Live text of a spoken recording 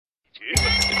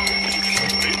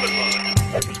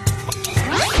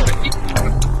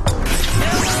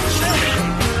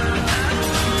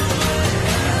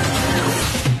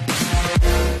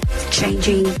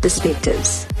Changing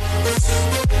perspectives.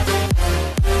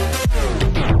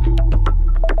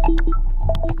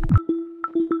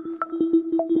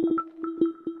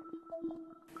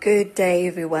 Good day,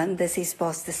 everyone. This is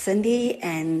Pastor Cindy,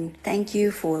 and thank you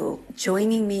for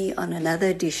joining me on another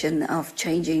edition of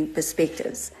Changing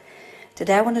Perspectives.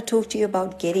 Today, I want to talk to you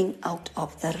about getting out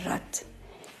of the rut.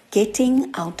 Getting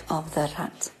out of the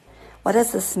rut. What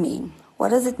does this mean? What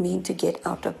does it mean to get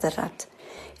out of the rut?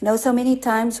 You know, so many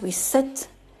times we sit,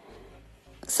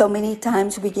 so many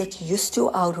times we get used to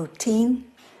our routine,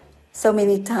 so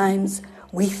many times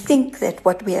we think that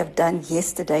what we have done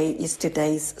yesterday is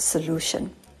today's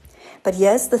solution. But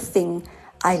here's the thing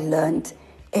I learned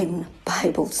in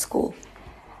Bible school.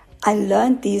 I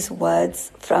learned these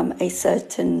words from a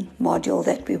certain module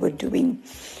that we were doing.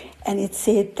 And it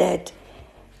said that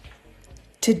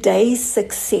today's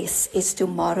success is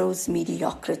tomorrow's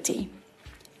mediocrity.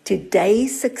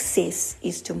 Today's success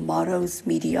is tomorrow's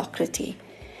mediocrity.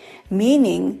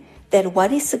 Meaning that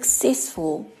what is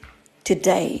successful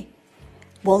today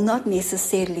will not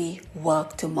necessarily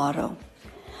work tomorrow.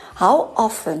 How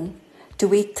often do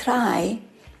we try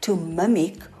to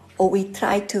mimic or we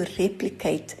try to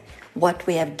replicate what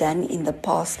we have done in the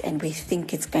past and we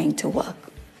think it's going to work?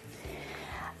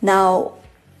 Now,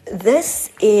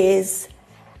 this is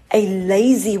a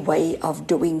lazy way of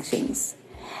doing things.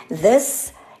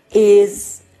 This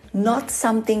is not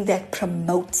something that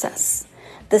promotes us.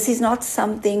 This is not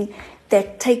something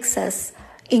that takes us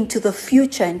into the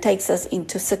future and takes us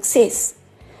into success.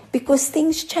 Because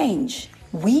things change.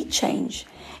 We change.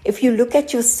 If you look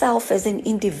at yourself as an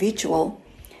individual,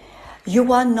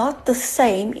 you are not the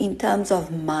same in terms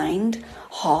of mind,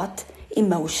 heart,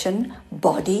 emotion,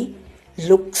 body,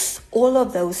 looks, all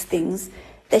of those things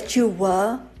that you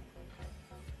were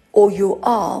or you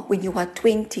are when you are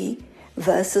 20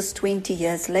 versus 20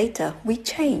 years later. We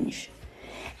change.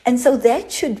 And so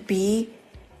that should be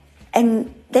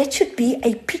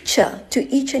a picture to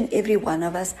each and every one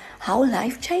of us, how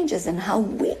life changes and how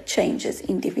we change as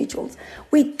individuals.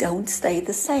 We don't stay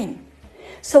the same.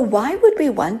 So why would we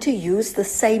want to use the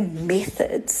same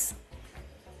methods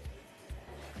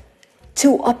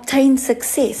to obtain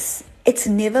success? It's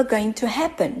never going to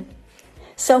happen.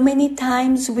 So many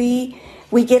times we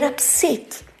get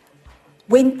upset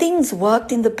when things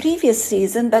worked in the previous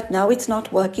season, but now it's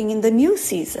not working in the new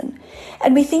season.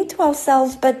 And we think to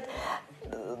ourselves, but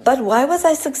why was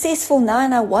I successful now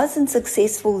and I wasn't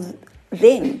successful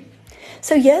then?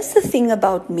 So here's the thing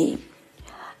about me.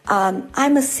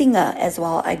 I'm a singer as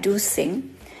well. I do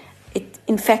sing.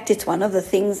 In fact, it's one of the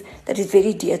things that is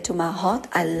very dear to my heart.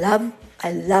 I love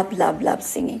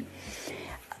singing.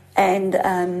 And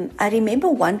I remember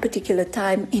one particular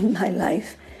time in my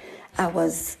life, I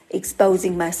was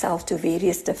exposing myself to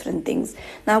various different things.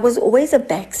 Now, I was always a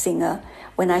back singer.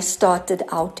 When I started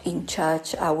out in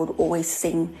church, I would always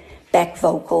sing back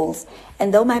vocals.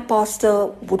 And though my pastor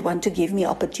would want to give me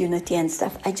opportunity and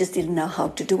stuff, I just didn't know how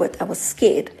to do it. I was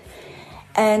scared.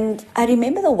 And I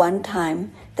remember the one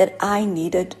time that I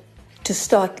needed to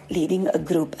start leading a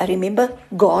group. I remember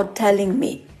God telling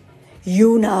me,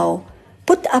 you now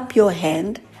put up your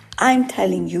hand. I'm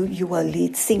telling you, you are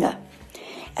lead singer.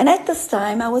 And at this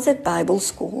time, I was at Bible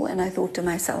school and I thought to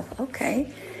myself,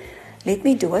 okay, let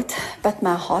me do it. But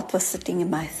my heart was sitting in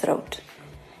my throat.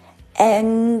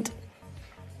 And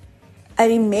I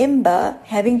remember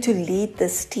having to lead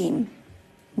this team,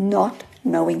 not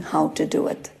knowing how to do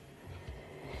it.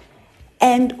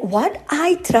 And what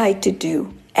I tried to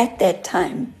do at that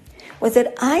time was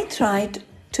that I tried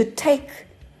to take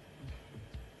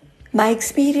my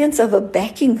experience of a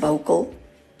backing vocal,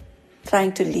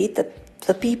 trying to lead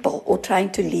the people or trying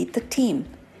to lead the team.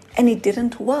 And it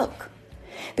didn't work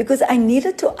because I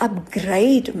needed to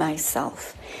upgrade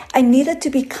myself. I needed to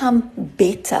become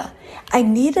better. I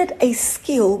needed a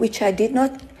skill which I did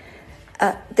not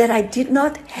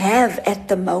have at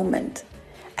the moment.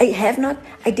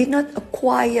 I did not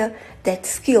acquire that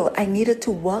skill. I needed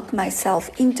to work myself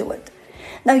into it.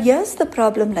 Now, here's the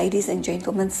problem, ladies and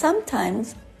gentlemen.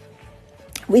 Sometimes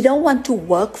we don't want to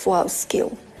work for our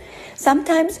skill.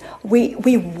 Sometimes we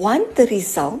want the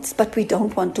results, but we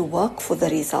don't want to work for the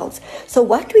results. So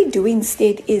what we do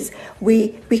instead is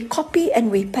we copy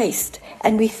and we paste,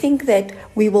 and we think that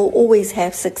we will always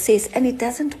have success, and it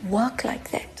doesn't work like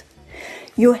that.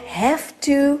 You have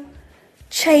to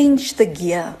change the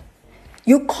gear.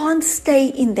 You can't stay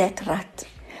in that rut.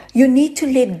 You need to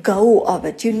let go of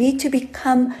it. You need to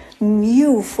become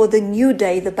new for the new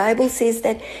day. The Bible says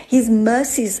that His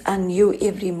mercies are new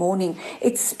every morning.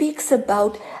 It speaks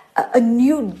about a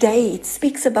new day. It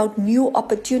speaks about new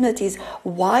opportunities.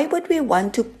 Why would we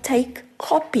want to take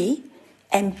copy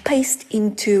and paste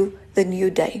into the new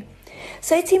day?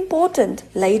 So it's important,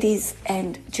 ladies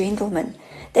and gentlemen,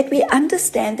 that we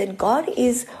understand that God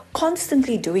is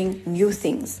constantly doing new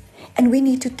things and we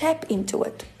need to tap into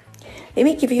it. Let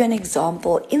me give you an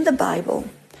example. In the Bible,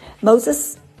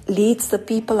 Moses leads the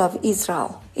people of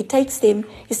Israel. He's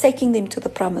taking them to the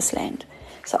promised land.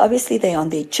 So obviously they're on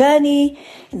their journey.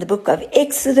 In the book of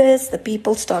Exodus, the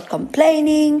people start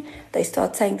complaining. They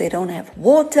start saying they don't have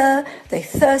water. They're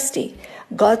thirsty.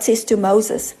 God says to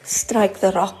Moses, strike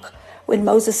the rock. When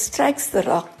Moses strikes the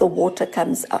rock, the water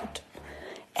comes out.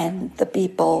 And the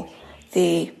people,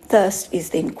 their thirst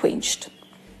is then quenched.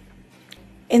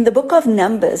 In the book of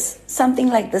Numbers, something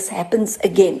like this happens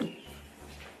again.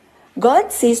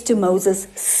 God says to Moses,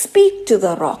 speak to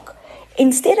the rock.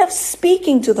 Instead of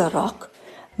speaking to the rock,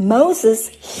 Moses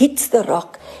hits the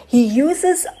rock. He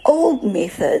uses old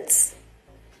methods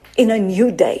in a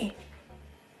new day.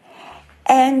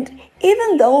 And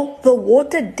even though the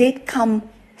water did come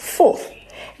forth,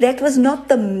 that was not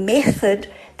the method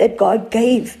that God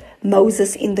gave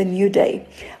Moses in the new day.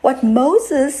 What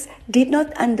Moses did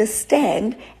not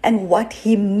understand and what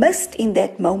he missed in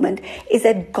that moment is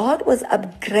that God was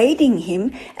upgrading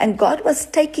him and God was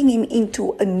taking him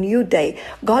into a new day.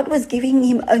 God was giving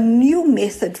him a new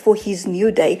method for his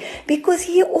new day because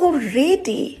he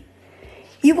was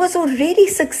already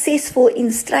successful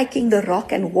in striking the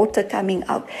rock and water coming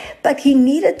out. But he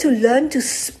needed to learn to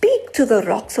speak to the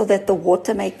rock so that the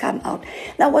water may come out.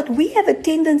 Now, what we have a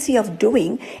tendency of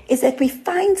doing is that we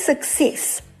find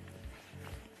success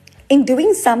in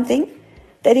doing something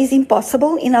that is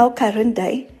impossible in our current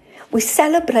day. We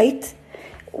celebrate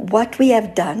what we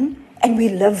have done and we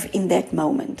live in that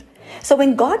moment. So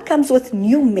when God comes with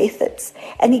new methods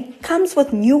and He comes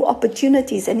with new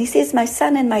opportunities and He says, my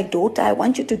son and my daughter, I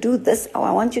want you to do this or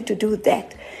I want you to do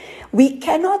that. We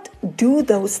cannot do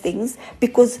those things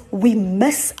because we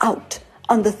miss out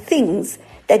on the things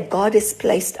that God has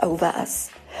placed over us.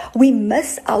 We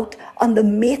miss out on the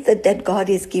method that God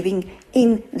is giving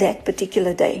in that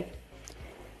particular day.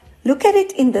 Look at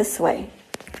it in this way.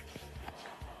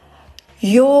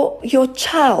 Your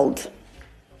child,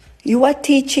 you are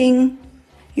teaching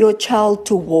your child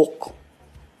to walk.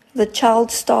 The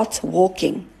child starts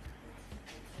walking.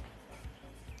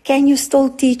 Can you still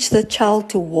teach the child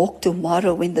to walk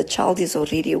tomorrow when the child is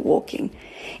already walking?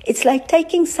 It's like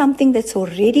taking something that's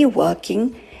already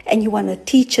working and you want to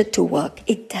teach it to work.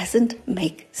 It doesn't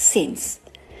make sense.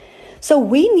 So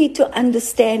we need to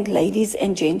understand, ladies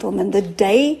and gentlemen, the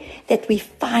day that we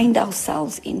find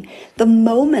ourselves in, the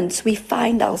moments we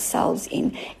find ourselves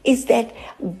in, is that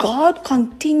God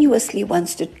continuously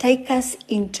wants to take us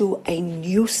into a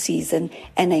new season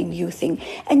and a new thing.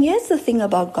 And here's the thing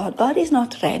about God. God is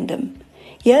not random.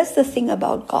 Here's the thing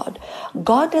about God.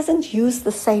 God doesn't use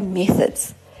the same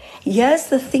methods. Here's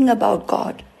the thing about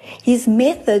God. His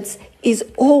methods is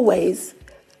always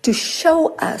to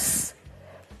show us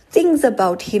things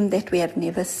about Him that we have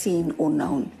never seen or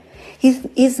known.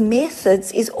 His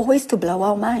methods is always to blow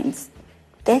our minds.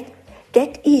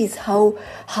 That is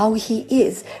how He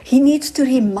is. He needs to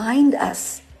remind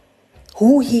us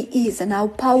who He is and how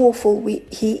powerful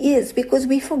He is, because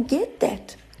we forget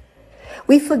that.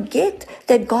 We forget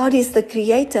that God is the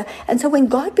creator. And so when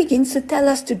God begins to tell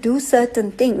us to do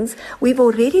certain things, we've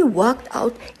already worked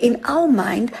out in our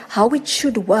mind how it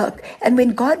should work. And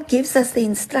when God gives us the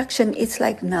instruction, it's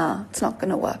like, nah, it's not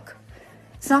going to work.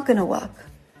 It's not going to work.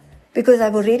 Because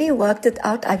I've already worked it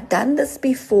out. I've done this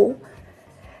before.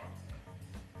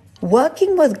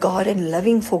 Working with God and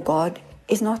living for God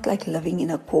is not like living in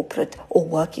a corporate or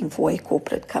working for a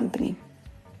corporate company.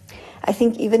 I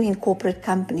think even in corporate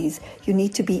companies, you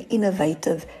need to be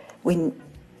innovative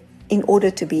in order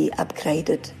to be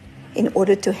upgraded, in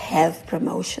order to have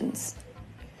promotions.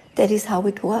 That is how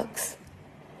it works.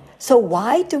 So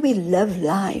why do we live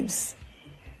lives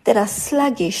that are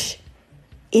sluggish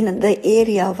in the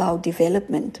area of our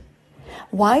development?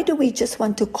 Why do we just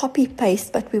want to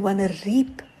copy-paste, but we want to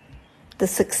reap the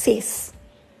success?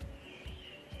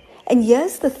 And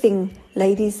here's the thing,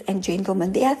 ladies and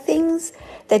gentlemen, there are things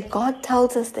that God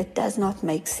tells us that does not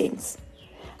make sense.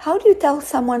 How do you tell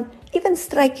someone, even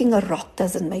striking a rock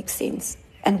doesn't make sense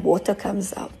and water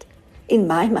comes out? In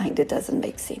my mind, it doesn't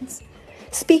make sense.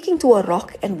 Speaking to a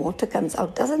rock and water comes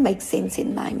out doesn't make sense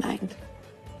in my mind.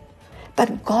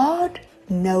 But God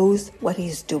knows what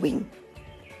He's doing.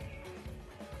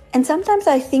 And sometimes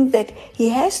I think that He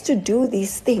has to do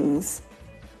these things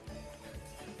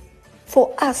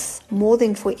for us more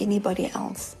than for anybody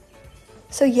else.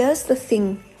 So here's the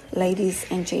thing, ladies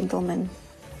and gentlemen.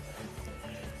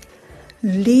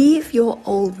 Leave your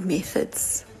old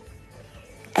methods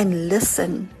and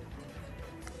listen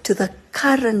to the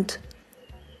current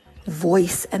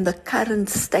voice and the current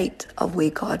state of where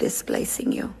God is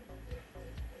placing you.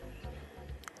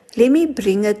 Let me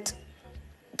bring it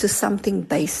to something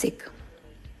basic.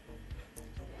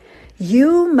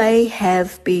 You may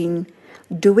have been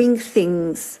doing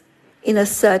things in a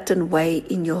certain way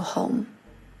in your home,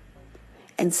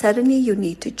 and suddenly you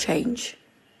need to change,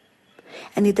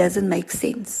 and it doesn't make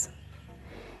sense.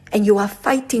 And you are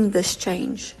fighting this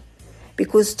change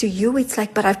because to you it's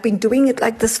like, but I've been doing it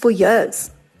like this for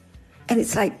years. And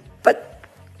it's like, but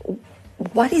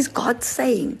what is God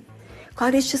saying?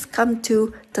 God has just come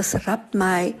to disrupt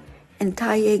my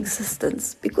entire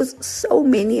existence, because so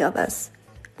many of us,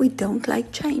 we don't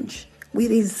like change. We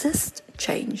resist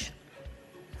change.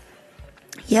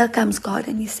 Here comes God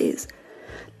and He says,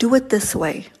 do it this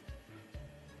way.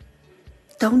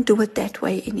 Don't do it that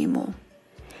way anymore.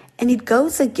 And it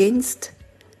goes against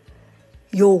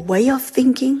your way of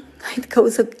thinking. It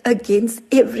goes against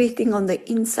everything on the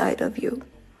inside of you.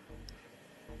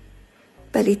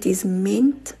 But it is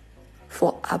meant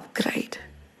for upgrade.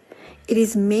 It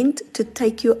is meant to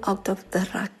take you out of the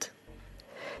rut,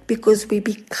 because we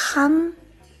become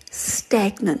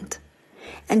stagnant,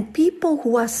 and people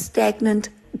who are stagnant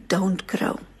don't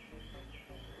grow.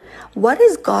 What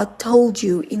has God told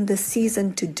you in the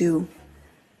season to do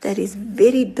that is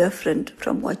very different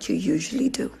from what you usually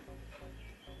do?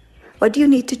 What do you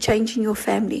need to change in your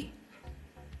family?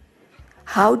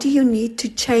 How do you need to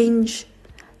change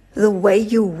the way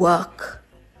you work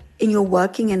in your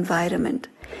working environment?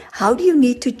 How do you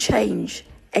need to change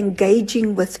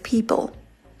engaging with people?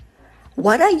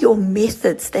 What are your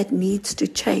methods that needs to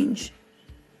change?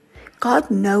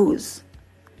 God knows.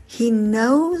 He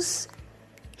knows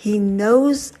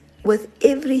with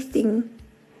everything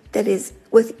that is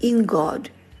within God.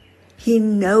 He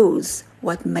knows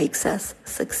what makes us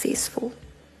successful.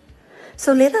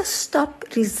 So let us stop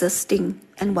resisting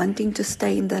and wanting to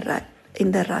stay in the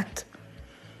rut.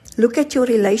 Look at your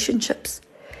relationships.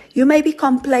 You may be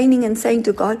complaining and saying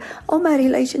to God, oh, my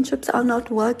relationships are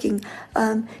not working.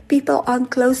 People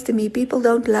aren't close to me. People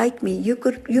don't like me. You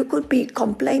could be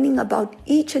complaining about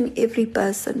each and every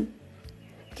person.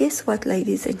 Guess what,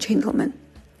 ladies and gentlemen?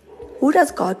 Who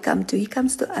does God come to? He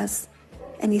comes to us.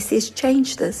 And He says,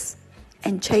 change this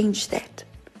and change that.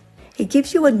 He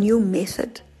gives you a new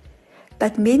method.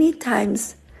 But many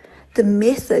times, the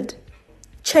method,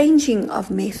 changing of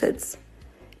methods,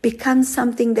 becomes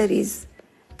something that is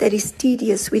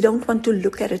tedious. We don't want to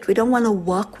look at it. We don't want to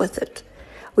work with it.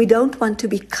 We don't want to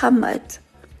become it.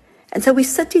 And so we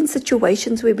sit in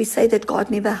situations where we say that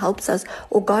God never helps us,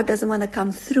 or God doesn't want to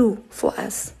come through for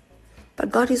us.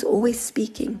 But God is always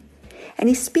speaking. And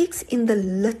He speaks in the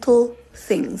little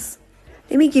things.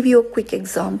 Let me give you a quick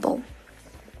example.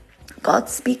 God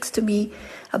speaks to me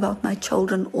about my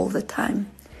children all the time.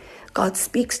 God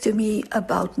speaks to me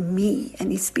about me,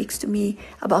 and He speaks to me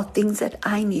about things that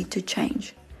I need to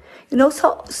change. You know,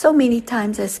 so many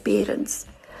times as parents,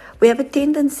 we have a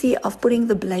tendency of putting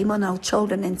the blame on our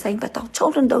children and saying, but our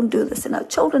children don't do this and our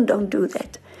children don't do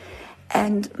that.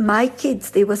 And my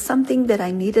kids, there was something that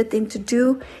I needed them to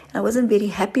do, and I wasn't very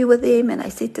happy with them, and I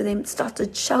said to them,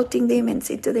 started shouting them and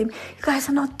said to them, you guys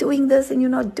are not doing this, and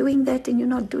you're not doing that, and you're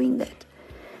not doing that.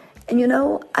 And you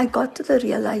know, I got to the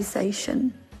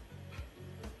realization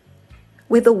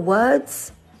with the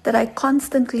words that I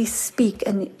constantly speak,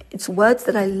 and it's words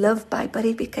that I live by, but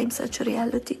it became such a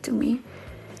reality to me,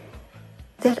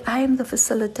 that I am the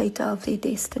facilitator of their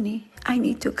destiny. I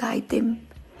need to guide them.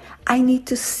 I need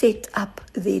to set up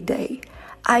their day.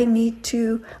 I need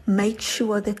to make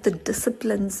sure that the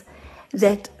disciplines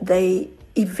that they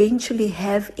eventually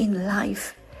have in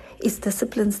life is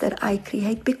disciplines that I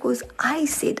create, because I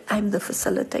said I'm the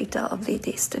facilitator of their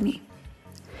destiny.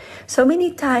 So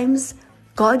many times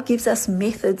God gives us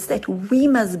methods that we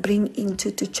must bring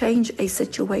into to change a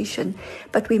situation,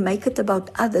 but we make it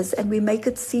about others, and we make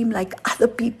it seem like other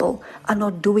people are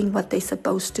not doing what they're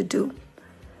supposed to do.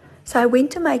 So I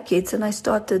went to my kids and I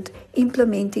started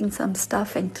implementing some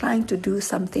stuff and trying to do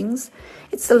some things.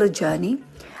 It's still a journey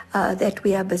that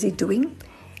we are busy doing.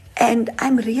 And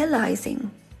I'm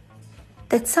realizing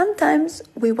that sometimes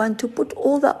we want to put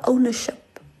all the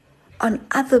ownership on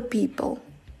other people,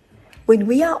 when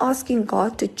we are asking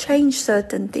God to change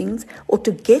certain things or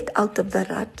to get out of the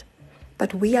rut,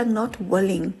 but we are not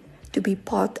willing to be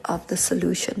part of the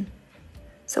solution.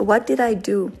 So what did I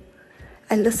do?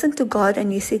 I listened to God,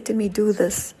 and He said to me, do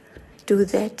this, do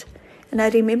that. And I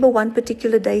remember one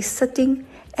particular day sitting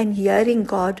and hearing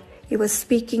God. He was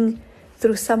speaking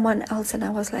through someone else, and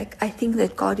I was like, I think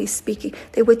that God is speaking.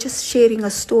 They were just sharing a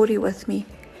story with me.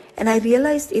 And I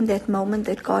realized in that moment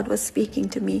that God was speaking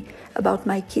to me about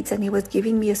my kids, and He was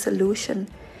giving me a solution.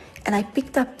 And I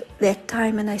picked up that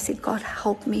time and I said, God,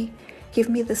 help me. Give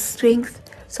me the strength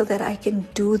so that I can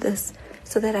do this,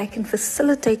 so that I can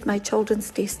facilitate my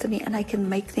children's destiny and I can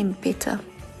make them better.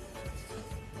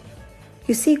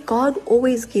 You see, God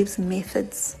always gives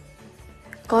methods.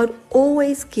 God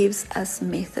always gives us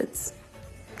methods.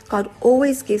 God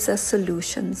always gives us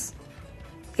solutions.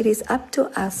 It is up to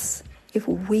us if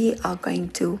we are going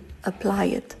to apply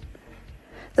it.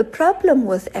 The problem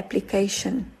with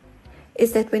application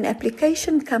is that when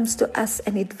application comes to us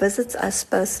and it visits us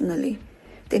personally,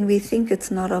 then we think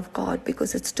it's not of God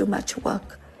because it's too much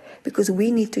work, because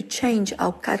we need to change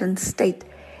our current state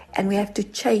and we have to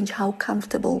change how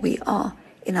comfortable we are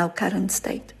in our current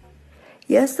state.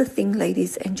 Here's the thing,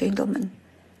 ladies and gentlemen.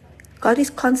 God is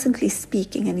constantly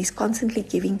speaking and He's constantly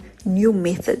giving new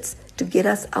methods to get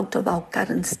us out of our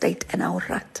current state and our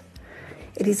rut.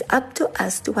 It is up to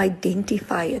us to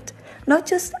identify it, not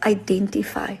just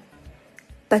identify,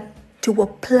 but to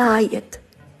apply it.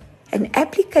 An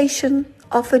application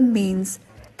often means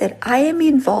that I am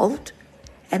involved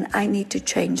and I need to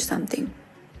change something.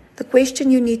 The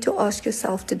question you need to ask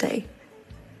yourself today,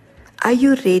 are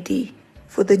you ready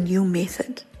for the new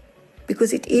method?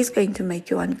 Because it is going to make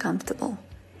you uncomfortable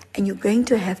and you're going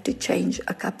to have to change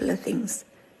a couple of things.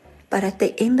 But at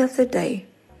the end of the day,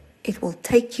 it will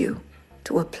take you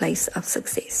to a place of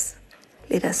success.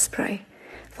 Let us pray.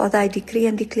 Father, I decree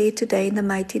and declare today in the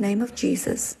mighty name of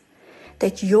Jesus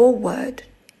that your word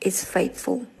is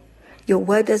faithful. Your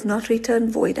word does not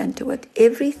return void unto it.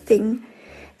 Everything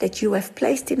that you have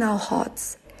placed in our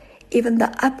hearts, even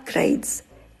the upgrades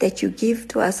that you give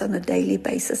to us on a daily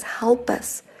basis, help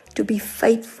us to be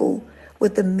faithful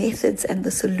with the methods and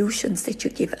the solutions that you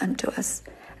give unto us.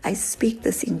 I speak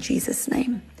this in Jesus'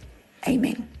 name.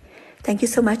 Amen. Thank you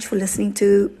so much for listening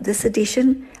to this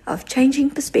edition of Changing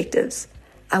Perspectives.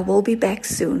 I will be back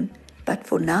soon, but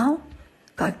for now,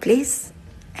 God bless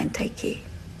and take care.